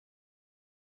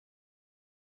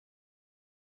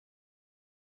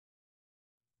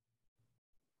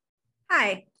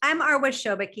Hi, I'm Arwa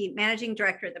Shobaki, Managing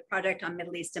Director of the Project on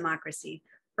Middle East Democracy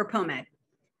for POMED.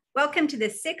 Welcome to the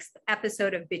 6th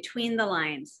episode of Between the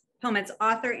Lines, POMED's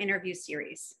author interview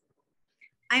series.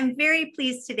 I'm very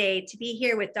pleased today to be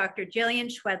here with Dr. Jillian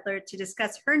Schwedler to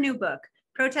discuss her new book,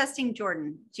 Protesting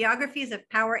Jordan, Geographies of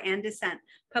Power and Dissent,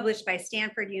 published by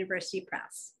Stanford University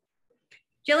Press.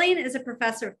 Jillian is a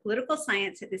professor of political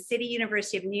science at the City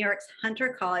University of New York's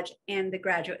Hunter College and the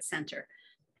Graduate Center.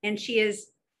 And she is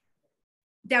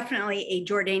definitely a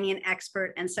Jordanian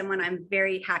expert and someone I'm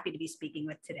very happy to be speaking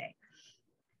with today.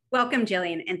 Welcome,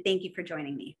 Jillian, and thank you for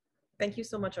joining me. Thank you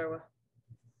so much, Arwa.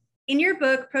 In your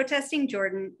book, Protesting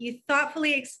Jordan, you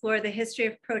thoughtfully explore the history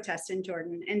of protest in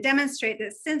Jordan and demonstrate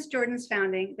that since Jordan's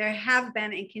founding, there have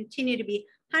been and continue to be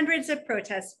hundreds of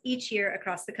protests each year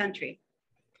across the country.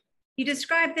 You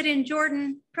describe that in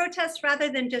Jordan, protests, rather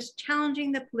than just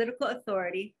challenging the political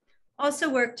authority, also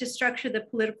work to structure the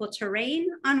political terrain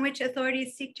on which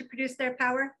authorities seek to produce their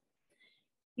power.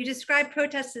 You describe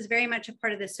protests as very much a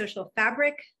part of the social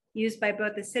fabric used by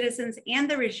both the citizens and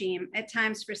the regime, at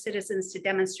times for citizens to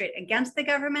demonstrate against the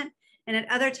government, and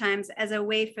at other times as a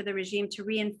way for the regime to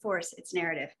reinforce its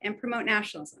narrative and promote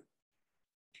nationalism.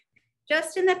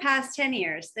 Just in the past 10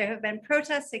 years, there have been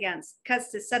protests against cuts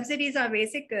to subsidies on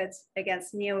basic goods,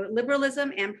 against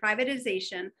neoliberalism and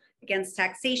privatization, against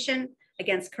taxation,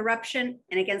 against corruption,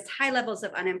 and against high levels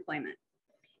of unemployment.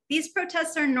 These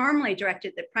protests are normally directed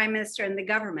at the prime minister and the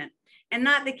government, and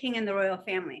not the king and the royal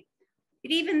family.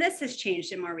 But even this has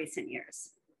changed in more recent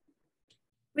years.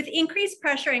 With increased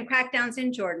pressure and crackdowns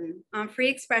in Jordan on free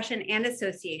expression and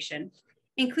association,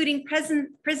 including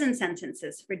prison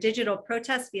sentences for digital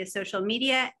protests via social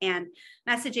media and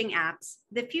messaging apps,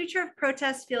 the future of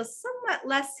protests feels somewhat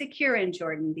less secure in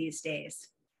Jordan these days,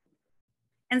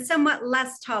 and somewhat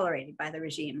less tolerated by the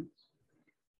regime.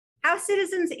 How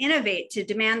citizens innovate to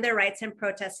demand their rights and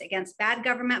protest against bad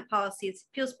government policies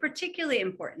feels particularly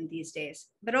important these days,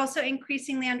 but also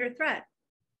increasingly under threat.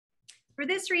 For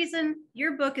this reason,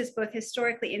 your book is both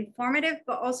historically informative,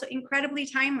 but also incredibly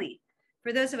timely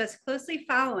for those of us closely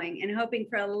following and hoping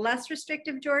for a less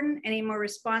restrictive Jordan and a more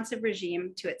responsive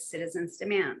regime to its citizens'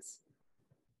 demands.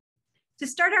 To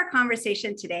start our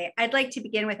conversation today, I'd like to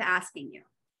begin with asking you,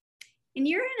 in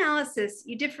your analysis,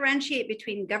 you differentiate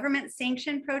between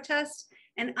government-sanctioned protest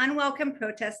and unwelcome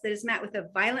protest that is met with a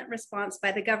violent response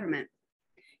by the government.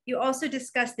 You also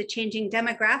discuss the changing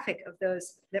demographic of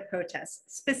those that protest,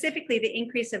 specifically the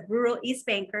increase of rural East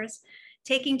Bankers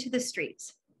taking to the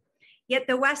streets. Yet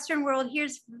the Western world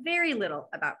hears very little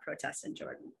about protests in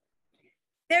Jordan.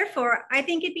 Therefore, I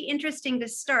think it'd be interesting to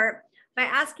start by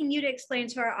asking you to explain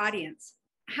to our audience,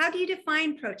 how do you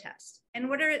define protest and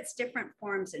what are its different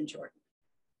forms in Jordan?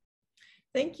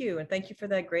 Thank you, and thank you for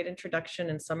that great introduction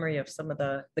and summary of some of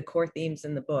the core themes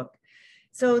in the book.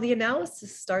 So the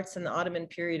analysis starts in the Ottoman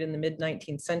period in the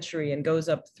mid-19th century and goes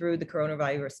up through the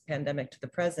coronavirus pandemic to the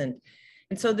present.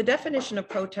 And so the definition of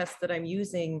protest that I'm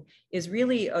using is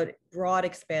really a broad,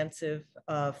 expansive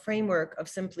framework of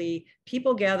simply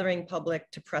people gathering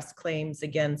public to press claims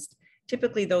against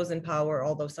typically those in power,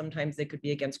 although sometimes they could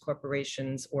be against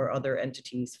corporations or other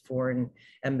entities, foreign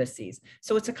embassies.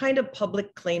 So it's a kind of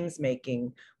public claims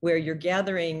making where you're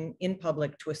gathering in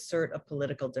public to assert a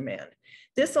political demand.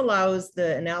 This allows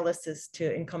the analysis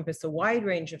to encompass a wide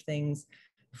range of things,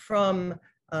 from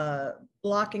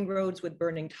blocking roads with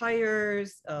burning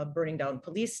tires, burning down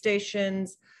police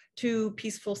stations, to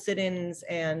peaceful sit-ins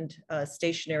and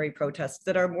stationary protests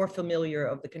that are more familiar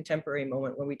of the contemporary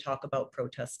moment when we talk about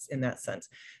protests in that sense.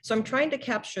 So I'm trying to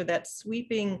capture that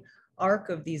sweeping arc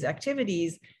of these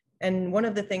activities. And one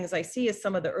of the things I see is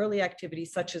some of the early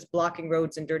activities, such as blocking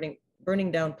roads and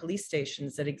burning down police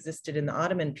stations that existed in the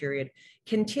Ottoman period,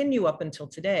 continue up until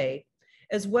today,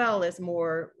 as well as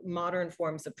more modern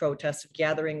forms of protest,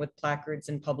 gathering with placards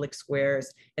in public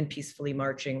squares and peacefully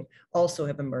marching, also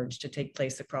have emerged to take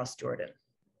place across Jordan.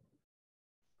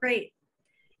 Great.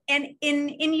 And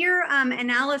in your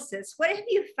analysis, what have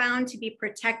you found to be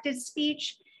protected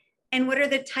speech, and what are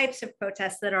the types of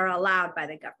protests that are allowed by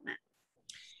the government?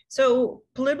 So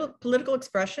political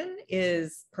expression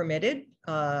is permitted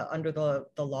under the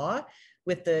law,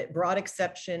 with the broad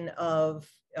exception of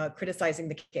criticizing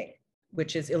the king,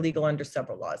 which is illegal under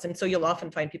several laws. And so you'll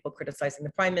often find people criticizing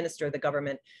the prime minister or the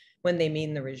government when they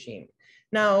mean the regime.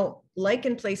 Now, like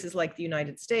in places like the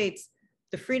United States,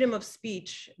 the freedom of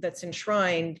speech that's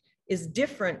enshrined is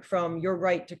different from your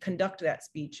right to conduct that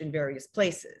speech in various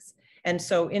places. And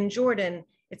so in Jordan,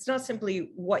 it's not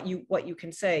simply what you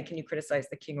can say, can you criticize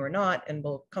the king or not? And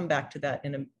we'll come back to that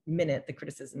in a minute, the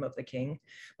criticism of the king,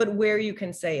 but where you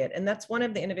can say it. And that's one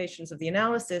of the innovations of the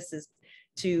analysis, is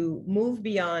to move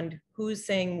beyond who's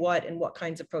saying what and what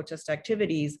kinds of protest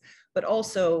activities, but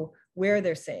also where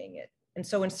they're saying it. And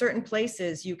so in certain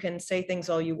places, you can say things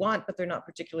all you want, but they're not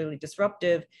particularly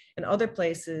disruptive. In other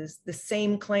places, the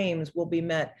same claims will be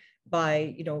met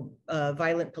by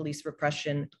violent police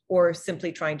repression or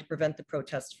simply trying to prevent the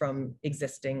protests from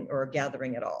existing or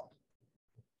gathering at all.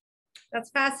 That's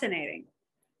fascinating.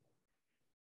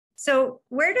 So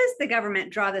where does the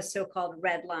government draw the so-called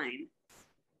red line?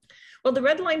 Well, the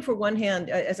red line, for one hand,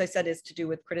 as I said, is to do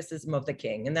with criticism of the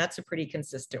king, and that's a pretty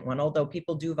consistent one, although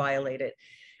people do violate it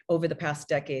over the past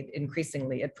decade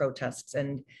increasingly at protests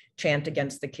and chant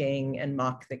against the king and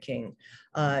mock the king.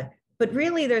 But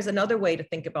really, there's another way to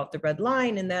think about the red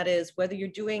line, and that is whether you're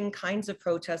doing kinds of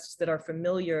protests that are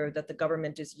familiar, that the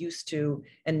government is used to,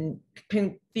 and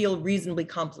can feel reasonably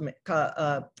confident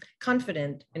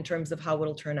in terms of how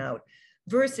it'll turn out,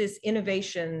 versus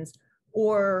innovations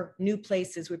or new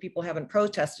places where people haven't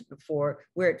protested before,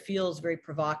 where it feels very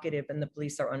provocative and the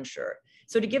police are unsure.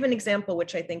 So to give an example,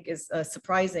 which I think is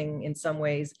surprising in some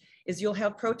ways, is you'll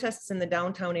have protests in the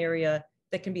downtown area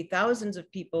that can be thousands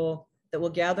of people that will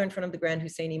gather in front of the Grand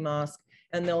Husseini Mosque,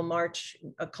 and they'll march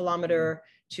a kilometer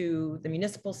to the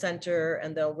municipal center,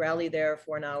 and they'll rally there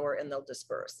for an hour and they'll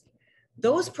disperse.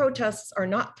 Those protests are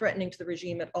not threatening to the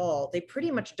regime at all. They pretty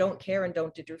much don't care and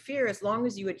don't interfere as long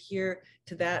as you adhere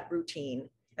to that routine,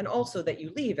 and also that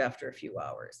you leave after a few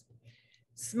hours.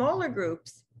 Smaller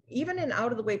groups, even in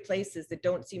out of the way places that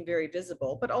don't seem very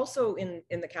visible, but also in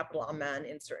the capital Amman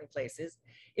in certain places,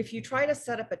 if you try to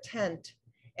set up a tent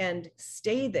and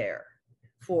stay there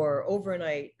for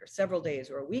overnight or several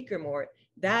days or a week or more,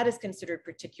 that is considered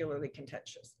particularly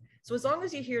contentious. So as long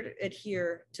as you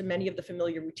adhere to many of the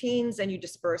familiar routines and you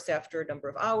disperse after a number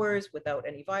of hours without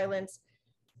any violence,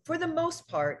 for the most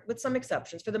part, with some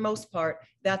exceptions, for the most part,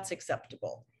 that's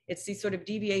acceptable. It's these sort of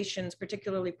deviations,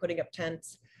 particularly putting up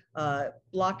tents,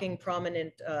 blocking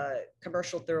prominent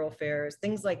commercial thoroughfares,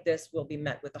 things like this will be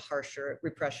met with a harsher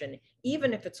repression,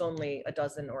 even if it's only a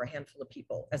dozen or a handful of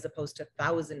people, as opposed to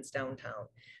thousands downtown.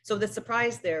 So the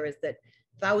surprise there is that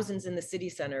thousands in the city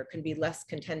center can be less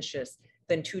contentious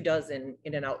than 24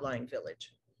 in an outlying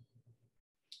village.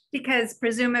 Because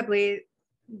presumably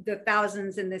the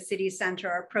thousands in the city center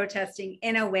are protesting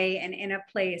in a way and in a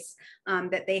place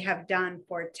that they have done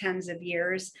for tens of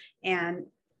years, and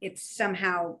it's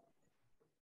somehow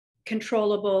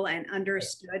controllable and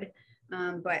understood,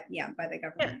 but yeah, by the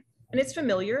government. Yeah. And it's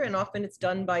familiar, and often it's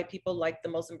done by people like the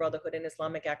Muslim Brotherhood and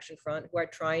Islamic Action Front, who are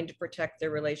trying to protect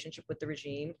their relationship with the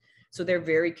regime. So they're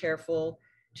very careful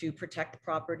to protect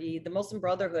property. The Muslim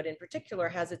Brotherhood in particular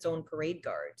has its own parade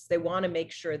guards. They want to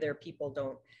make sure their people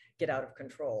don't get out of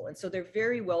control. And so they're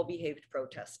very well-behaved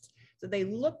protests. So they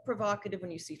look provocative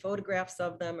when you see photographs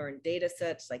of them or in data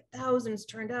sets, like thousands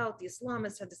turned out, the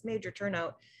Islamists had this major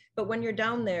turnout. But when you're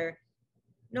down there,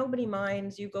 nobody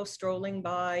minds. You go strolling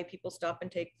by, people stop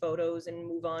and take photos and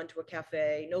move on to a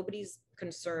cafe. Nobody's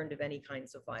concerned of any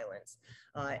kinds of violence.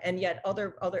 And yet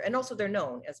and also they're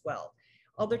known as well.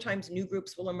 Other times new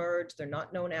groups will emerge. They're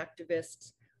not known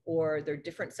activists, or they're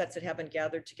different sets that haven't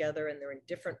gathered together and they're in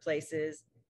different places,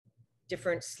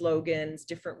 different slogans,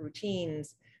 different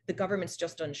routines. The government's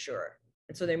just unsure.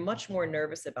 And so they're much more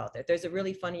nervous about that. There's a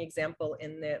really funny example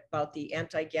about the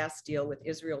anti-gas deal with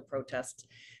Israel protests,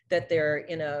 that they're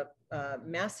in a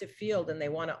massive field and they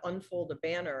want to unfold a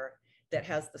banner that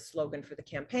has the slogan for the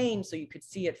campaign, so you could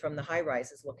see it from the high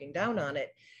rises looking down on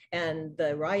it. And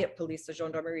the riot police, the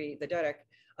gendarmerie, the derek,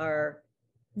 are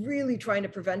really trying to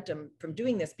prevent them from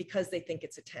doing this because they think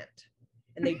it's a tent.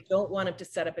 And they don't want them to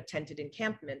set up a tented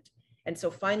encampment. And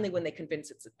so finally, when they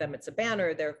convince them it's a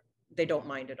banner, they don't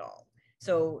mind at all.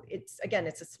 So it's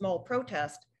a small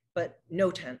protest, but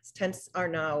no tents. Tents are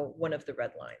now one of the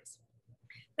red lines.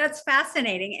 That's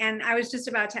fascinating. And I was just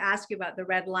about to ask you about the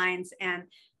red lines and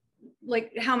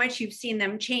like how much you've seen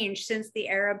them change since the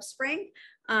Arab Spring.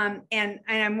 And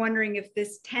I'm wondering if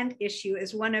this tent issue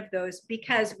is one of those,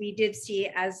 because we did see,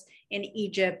 as in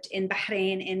Egypt, in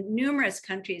Bahrain, in numerous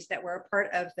countries that were a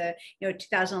part of the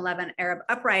 2011 Arab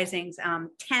uprisings,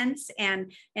 tents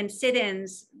and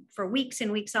sit-ins for weeks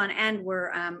and weeks on end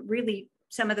were really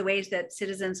some of the ways that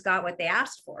citizens got what they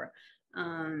asked for.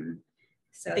 I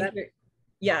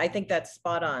think that's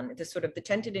spot on. The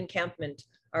tented encampment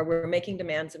are, we're making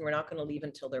demands and we're not going to leave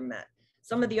until they're met.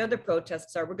 Some of the other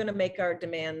protests are, we're going to make our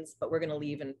demands, but we're going to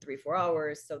leave in 3-4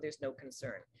 hours, so there's no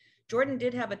concern. Jordan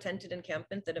did have a tented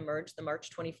encampment that emerged, the March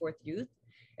 24th Youth.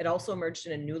 It also emerged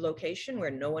in a new location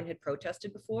where no one had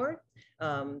protested before,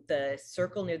 the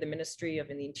circle near the Ministry of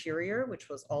the Interior, which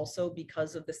was also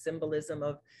because of the symbolism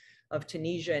of of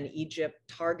Tunisia and Egypt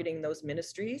targeting those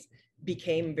ministries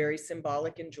became very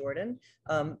symbolic in Jordan.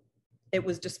 It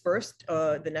was dispersed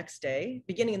the next day,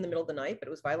 beginning in the middle of the night, but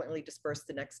it was violently dispersed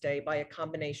the next day by a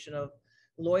combination of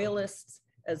loyalists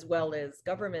as well as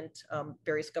government,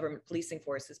 various government policing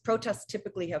forces. Protests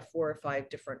typically have 4 or 5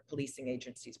 different policing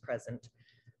agencies present.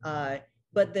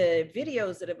 But the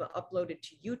videos that have been uploaded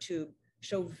to YouTube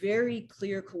show very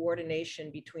clear coordination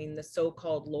between the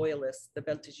so-called loyalists, the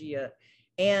Beltejia,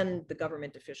 and the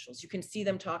government officials. You can see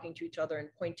them talking to each other and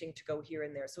pointing to go here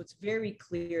and there. So it's very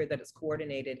clear that it's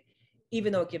coordinated,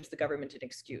 even though it gives the government an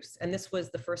excuse. And this was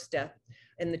the first death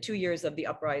in the 2 years of the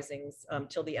uprisings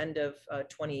till the end of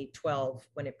 2012,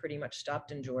 when it pretty much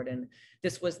stopped in Jordan.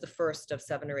 This was the first of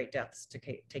 7 or 8 deaths to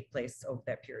take place over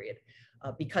that period,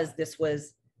 because this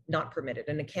was not permitted.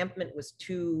 An encampment was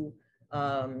too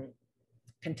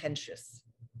contentious.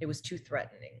 It was too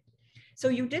threatening. So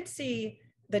you did see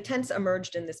the tents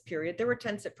emerged in this period. There were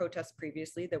tents at protests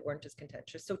previously that weren't as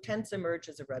contentious. So tents emerge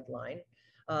as a red line.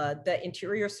 The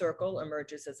interior circle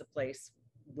emerges as a place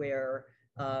where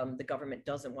the government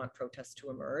doesn't want protests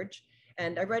to emerge.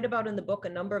 And I write about in the book a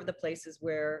number of the places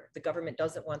where the government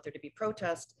doesn't want there to be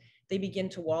protests. They begin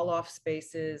to wall off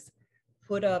spaces,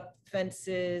 put up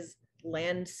fences,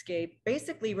 landscape,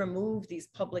 basically remove these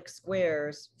public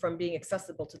squares from being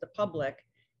accessible to the public,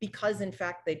 because in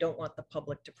fact they don't want the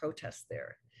public to protest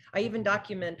there. I even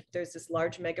document, there's this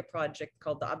large mega project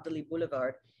called the Abdali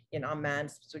Boulevard in Amman,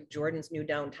 so Jordan's new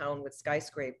downtown with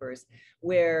skyscrapers,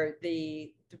 where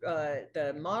the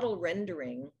model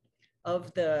rendering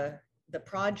of the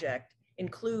project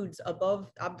includes,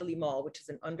 above Abdali Mall, which is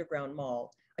an underground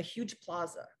mall, a huge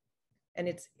plaza. And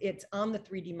it's on the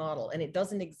 3D model, and it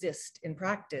doesn't exist in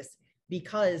practice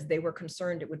because they were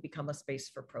concerned it would become a space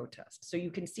for protest. So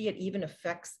you can see it even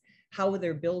affects how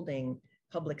they're building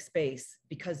public space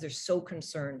because they're so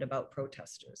concerned about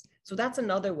protesters. So that's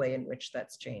another way in which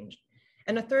that's changed.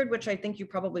 And a third, which I think you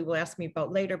probably will ask me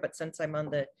about later, but since I'm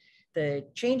on the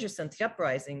changes since the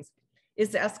uprisings,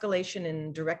 is the escalation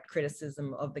in direct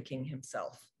criticism of the king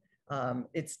himself.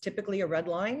 It's typically a red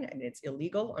line, and it's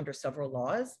illegal under several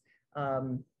laws.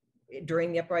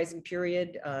 During the uprising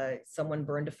period, someone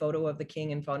burned a photo of the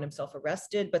king and found himself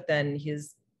arrested, but then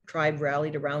his tribe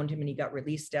rallied around him and he got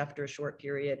released after a short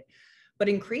period. But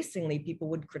increasingly, people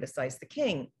would criticize the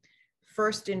king,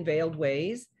 first in veiled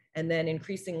ways, and then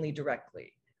increasingly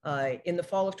directly. In the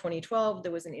fall of 2012,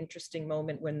 there was an interesting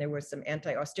moment when there were some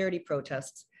anti-austerity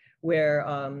protests where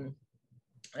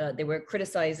they were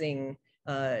criticizing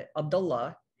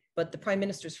Abdullah, but the prime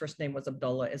minister's first name was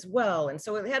Abdullah as well. And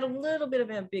so it had a little bit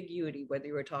of ambiguity whether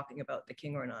you were talking about the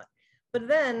king or not. But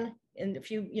then, in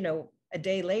a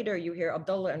day later, you hear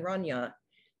Abdullah and Rania,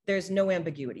 there's no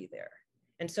ambiguity there.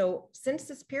 And so since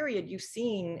this period, you've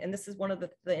seen, and this is one of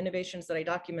the innovations that I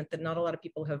document that not a lot of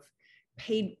people have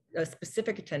paid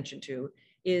specific attention to,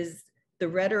 is the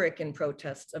rhetoric in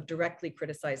protests of directly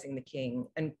criticizing the king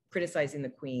and criticizing the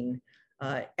queen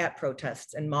at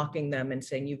protests and mocking them and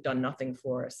saying, you've done nothing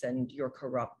for us and you're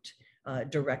corrupt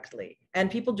directly.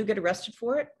 And people do get arrested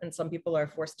for it. And some people are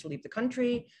forced to leave the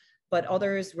country, but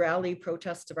others rally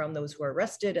protests around those who are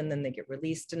arrested and then they get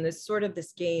released. And there's sort of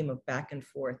this game of back and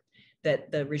forth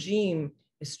that the regime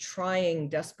is trying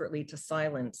desperately to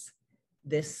silence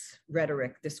this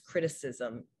rhetoric, this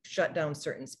criticism, shut down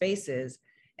certain spaces,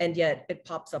 and yet it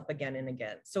pops up again and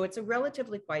again. So it's a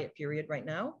relatively quiet period right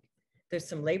now. There's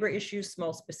some labor issues,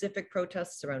 small specific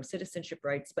protests around citizenship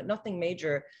rights, but nothing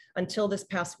major until this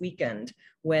past weekend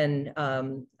when,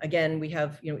 again, we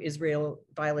have Israel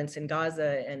violence in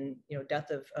Gaza and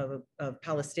death of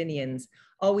Palestinians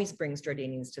always brings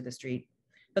Jordanians to the street.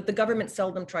 But the government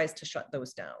seldom tries to shut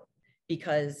those down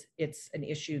because it's an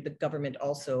issue the government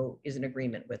also is in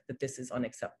agreement with, that this is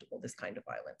unacceptable, this kind of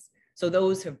violence. So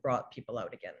those have brought people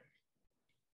out again.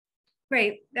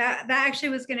 Great. That actually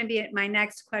was going to be my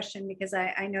next question, because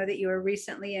I know that you were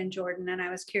recently in Jordan, and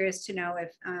I was curious to know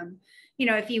if,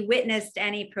 if you witnessed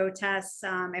any protests,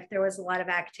 if there was a lot of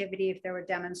activity, if there were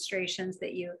demonstrations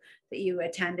that you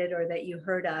attended or that you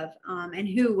heard of, and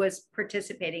who was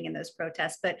participating in those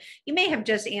protests. But you may have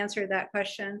just answered that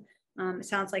question. It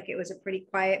sounds like it was a pretty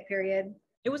quiet period.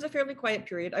 It was a fairly quiet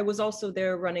period. I was also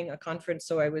there running a conference,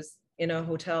 so I was in a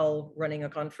hotel running a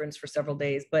conference for several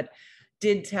days, but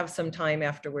did have some time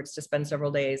afterwards to spend several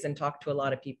days and talk to a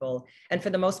lot of people. And for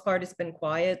the most part, it's been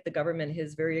quiet. The government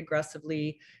has very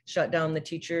aggressively shut down the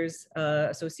Teachers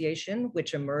Association,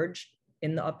 which emerged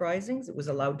in the uprisings. It was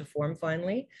allowed to form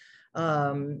finally.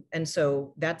 And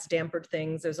so that's dampened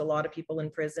things. There's a lot of people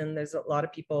in prison. There's a lot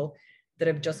of people that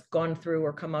have just gone through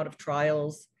or come out of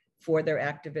trials for their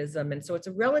activism. And so it's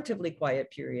a relatively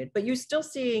quiet period, but you're still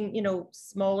seeing,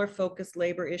 smaller focused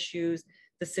labor issues,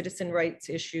 the citizen rights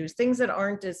issues, things that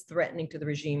aren't as threatening to the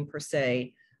regime per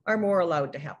se, are more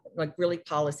allowed to happen, like really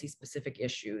policy specific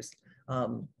issues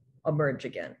emerge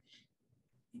again.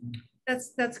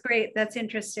 That's great. That's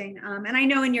interesting. And I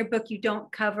know in your book, you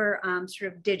don't cover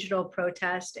sort of digital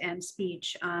protest and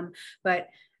speech, but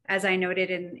as I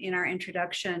noted in our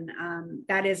introduction,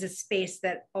 that is a space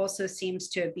that also seems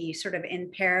to be sort of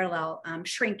in parallel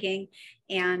shrinking,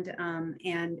 and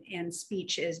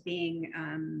speech is being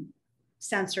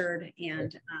censored,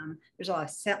 and there's a lot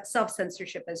of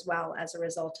self-censorship as well as a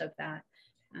result of that.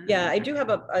 Yeah, I do have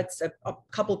a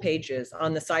couple pages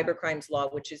on the cybercrimes law,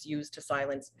 which is used to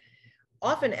silence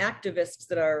often activists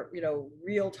that are,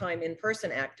 real-time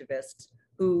in-person activists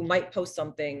who might post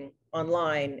something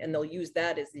online, and they'll use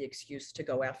that as the excuse to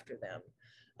go after them.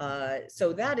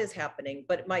 So that is happening,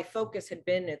 but my focus had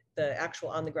been at the actual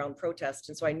on-the-ground protest,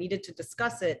 and so I needed to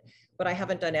discuss it, but I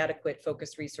haven't done adequate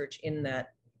focused research in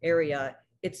that area.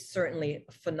 It's certainly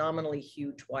a phenomenally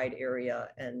huge, wide area,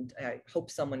 and I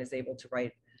hope someone is able to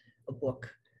write a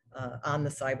book on the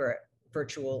cyber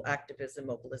virtual activism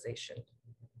mobilization.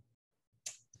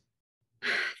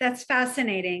 That's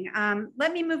fascinating.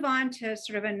 Let me move on to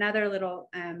sort of another little,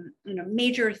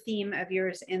 major theme of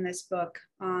yours in this book.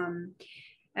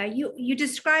 You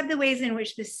describe the ways in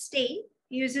which the state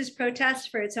uses protest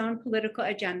for its own political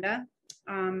agenda,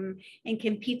 and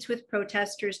competes with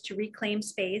protesters to reclaim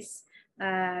space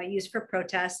used for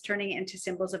protest, turning it into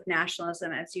symbols of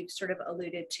nationalism, as you've sort of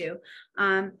alluded to.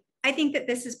 I think that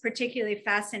this is particularly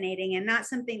fascinating and not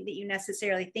something that you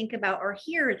necessarily think about or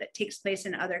hear that takes place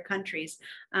in other countries.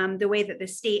 The way that the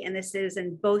state and the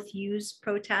citizen both use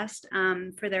protest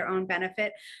for their own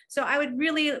benefit. So I would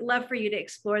really love for you to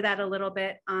explore that a little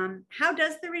bit. How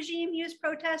does the regime use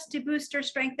protest to boost or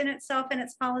strengthen itself and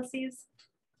its policies?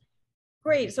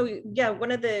 Great. So yeah,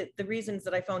 one of the reasons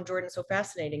that I found Jordan so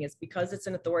fascinating is because it's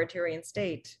an authoritarian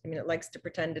state. I mean, it likes to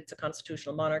pretend it's a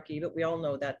constitutional monarchy, but we all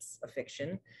know that's a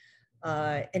fiction.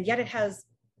 And yet it has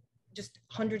just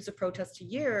hundreds of protests a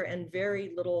year and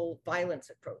very little violence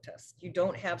at protests. You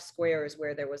don't have squares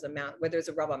where there's a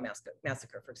Arwa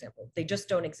massacre, for example. They just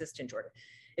don't exist in Jordan.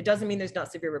 It doesn't mean there's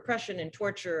not severe repression and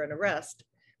torture and arrest,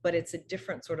 but it's a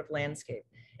different sort of landscape.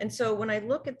 And so when I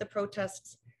look at the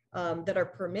protests that are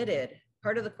permitted,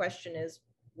 part of the question is,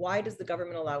 why does the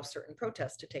government allow certain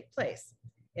protests to take place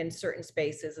in certain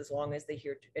spaces as long as they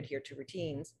adhere to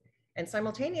routines? And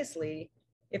simultaneously,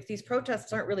 if these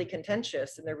protests aren't really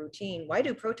contentious in their routine, why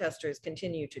do protesters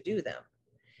continue to do them?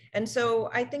 And so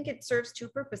I think it serves two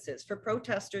purposes. For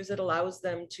protesters, it allows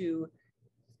them to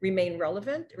remain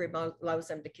relevant. It allows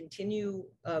them to continue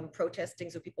protesting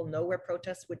so people know where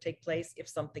protests would take place if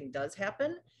something does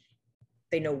happen.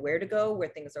 They know where to go, where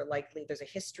things are likely. There's a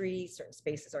history, certain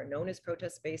spaces are known as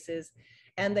protest spaces.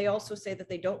 And they also say that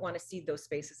they don't want to cede those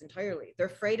spaces entirely. They're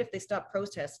afraid if they stop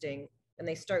protesting and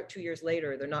they start 2 years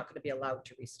later, they're not going to be allowed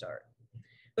to restart.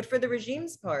 But for the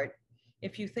regime's part,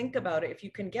 if you think about it, if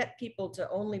you can get people to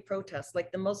only protest,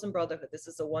 like the Muslim Brotherhood, this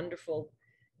is a wonderful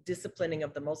disciplining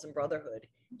of the Muslim Brotherhood.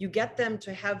 You get them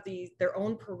to have their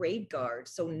own parade guard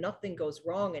so nothing goes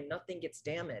wrong and nothing gets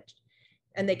damaged.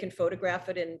 And they can photograph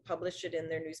it and publish it in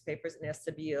their newspapers in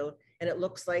Estabil, and it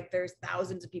looks like there's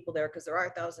thousands of people there, because there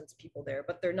are thousands of people there,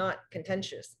 but they're not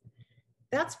contentious.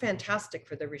 That's fantastic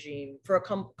for the regime for a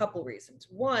couple reasons.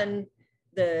 One,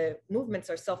 the movements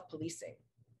are self-policing.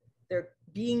 They're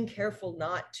being careful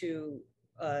not to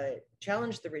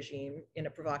challenge the regime in a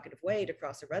provocative way to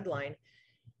cross a red line.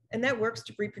 And that works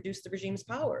to reproduce the regime's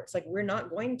power. It's like, we're not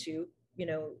going to,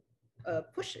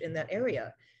 push in that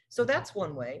area. So that's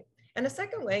one way. And a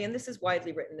second way, and this is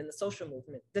widely written in the social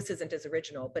movement, this isn't as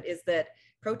original, but is that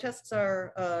protests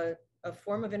are a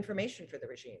form of information for the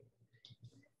regime.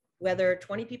 Whether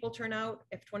 20 people turn out,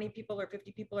 if 20 people or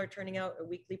 50 people are turning out a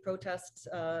weekly protests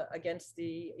against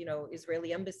the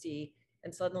Israeli embassy,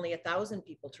 and suddenly 1,000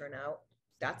 people turn out,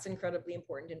 that's incredibly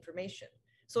important information.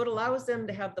 So it allows them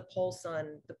to have the pulse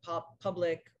on the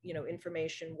public,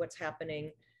 information, what's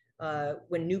happening.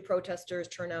 When new protesters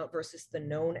turn out versus the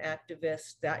known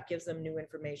activists, that gives them new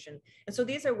information. And so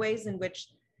these are ways in which,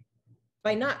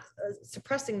 by not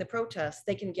suppressing the protests,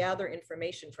 they can gather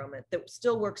information from it that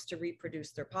still works to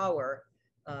reproduce their power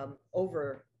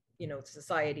over,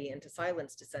 society, and to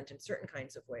silence dissent in certain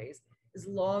kinds of ways, as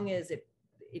long as it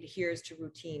adheres to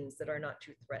routines that are not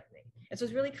too threatening. And so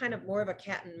it's really kind of more of a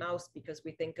cat and mouse, because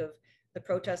we think of the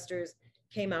protesters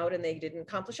came out and they didn't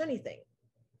accomplish anything,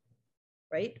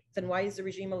 right? Then why is the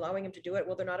regime allowing them to do it?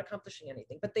 Well, they're not accomplishing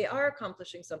anything, but they are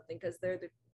accomplishing something, because they're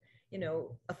you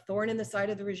know, a thorn in the side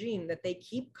of the regime, that they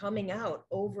keep coming out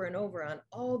over and over on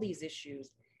all these issues,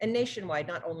 and nationwide,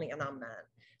 not only in Amman.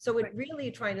 So it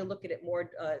really trying to look at it more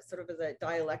sort of as a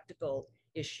dialectical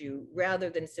issue rather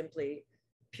than simply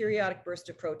periodic burst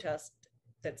of protest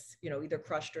that's, you know, either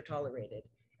crushed or tolerated,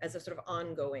 as a sort of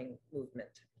ongoing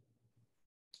movement.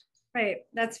 Right,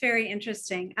 that's very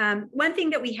interesting. One thing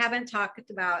that we haven't talked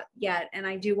about yet, and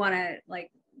I do want to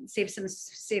like save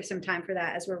some time for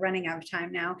that as we're running out of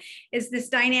time now, is this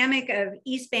dynamic of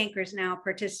East Bankers now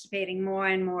participating more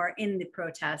and more in the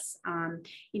protests.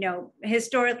 You know,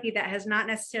 historically, that has not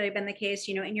necessarily been the case.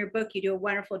 You know, in your book, you do a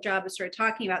wonderful job of sort of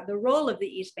talking about the role of the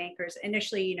East Bankers,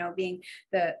 initially, you know, being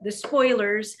the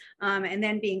spoilers, and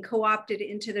then being co-opted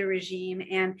into the regime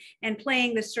and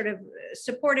playing this sort of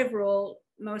supportive role,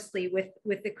 mostly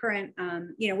with the current,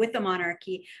 you know, with the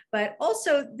monarchy, but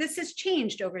also this has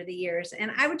changed over the years.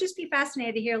 And I would just be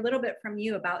fascinated to hear a little bit from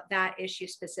you about that issue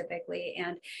specifically,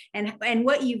 and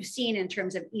what you've seen in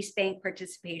terms of East Bank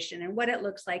participation and what it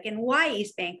looks like, and why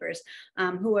East Bankers,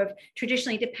 who have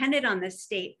traditionally depended on the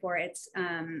state for its,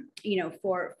 you know,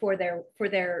 for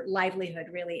their livelihood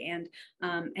really, and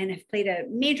have played a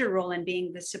major role in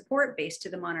being the support base to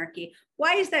the monarchy.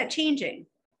 Why is that changing?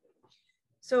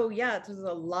 So yeah, there's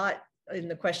a lot in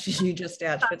the question you just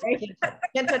asked, but I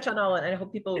can't touch on all, and I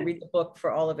hope people read the book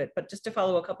for all of it, but just to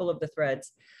follow a couple of the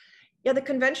threads. Yeah, the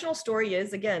conventional story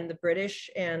is, again, the British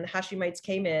and Hashemites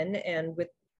came in and with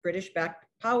British-backed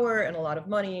power and a lot of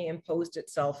money imposed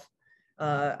itself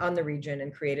on the region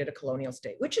and created a colonial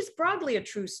state, which is broadly a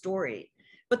true story.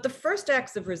 But the first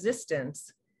acts of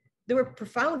resistance, there were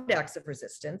profound acts of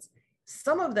resistance.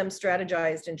 Some of them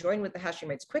strategized and joined with the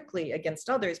Hashemites quickly against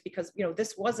others because, you know,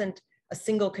 this wasn't a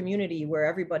single community where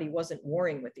everybody wasn't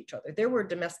warring with each other. There were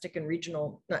domestic and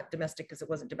regional, not domestic because it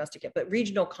wasn't domestic yet, but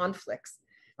regional conflicts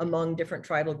among different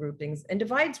tribal groupings and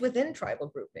divides within tribal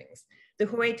groupings. The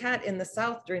Huaytat in the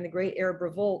south during the Great Arab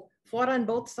Revolt fought on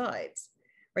both sides,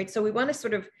 right? So we want to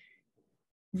sort of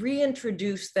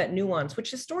reintroduce that nuance, which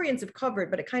historians have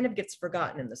covered, but it kind of gets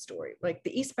forgotten in the story. Like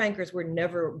the East Bankers were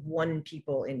never one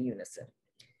people in unison.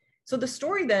 So the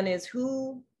story then is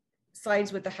who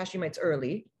sides with the Hashemites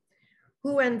early,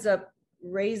 who ends up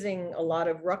raising a lot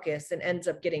of ruckus and ends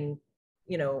up getting,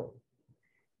 you know,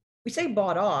 we say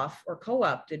bought off or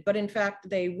co-opted, but in fact,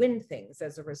 they win things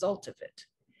as a result of it.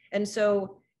 And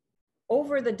so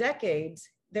over the decades,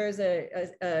 there's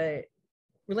a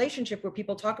relationship where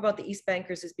people talk about the East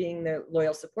Bankers as being the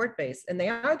loyal support base, and they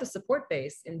are the support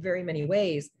base in very many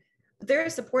ways, but they're a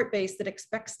support base that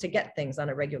expects to get things on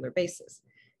a regular basis.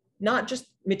 Not just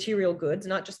material goods,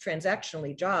 not just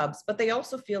transactionally jobs, but they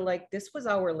also feel like this was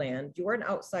our land, you're an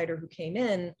outsider who came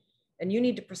in, and you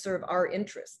need to preserve our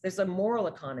interests. There's a moral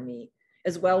economy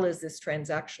as well as this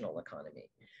transactional economy.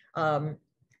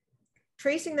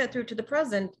 Tracing that through to the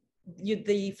present,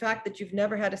 the fact that you've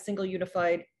never had a single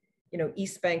unified, you know,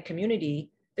 East Bank community,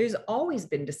 there's always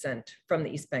been dissent from the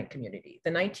East Bank community.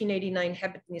 The 1989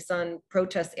 Hebet Nisan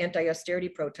protest, anti-austerity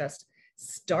protest,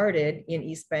 started in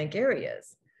East Bank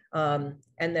areas and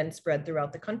then spread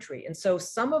throughout the country. And so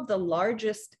some of the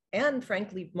largest and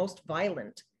frankly most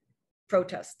violent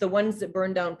protests, the ones that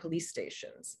burn down police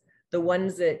stations, the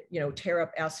ones that, you know, tear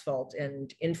up asphalt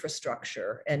and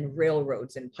infrastructure and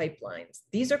railroads and pipelines,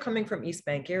 these are coming from East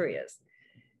Bank areas,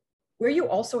 where you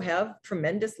also have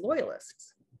tremendous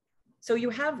loyalists. So you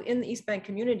have in the East Bank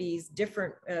communities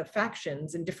different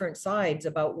factions and different sides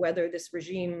about whether this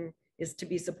regime is to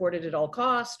be supported at all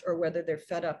cost or whether they're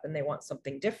fed up and they want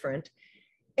something different.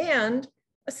 And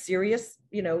a serious,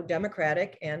 you know,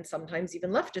 democratic and sometimes even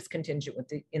leftist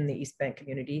contingent in the East Bank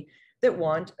community that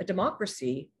want a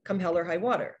democracy come hell or high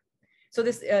water. So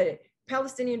this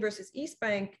Palestinian versus East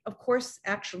Bank, of course,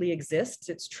 actually exists.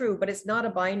 It's true, but it's not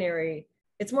a binary.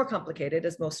 It's more complicated,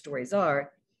 as most stories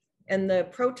are. And the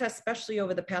protests, especially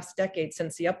over the past decade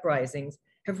since the uprisings,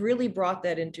 have really brought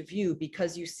that into view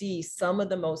because you see some of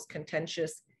the most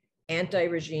contentious,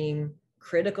 anti-regime,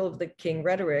 critical of the king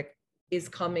rhetoric is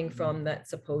coming from that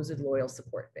supposed loyal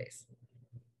support base.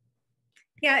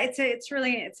 Yeah,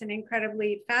 it's an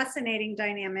incredibly fascinating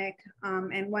dynamic,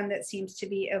 and one that seems to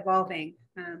be evolving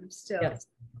still. Yes,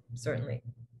 certainly.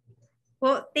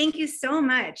 Well, thank you so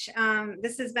much.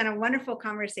 This has been a wonderful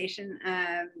conversation.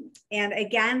 And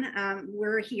again,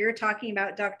 we're here talking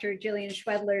about Dr. Jillian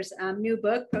Schwedler's new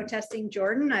book, Protesting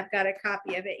Jordan. I've got a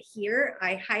copy of it here.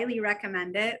 I highly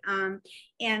recommend it.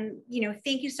 And, you know,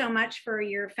 thank you so much for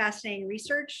your fascinating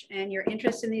research and your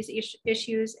interest in these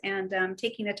issues and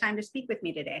taking the time to speak with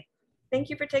me today. Thank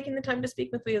you for taking the time to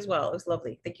speak with me as well. It was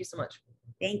lovely. Thank you so much.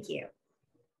 Thank you.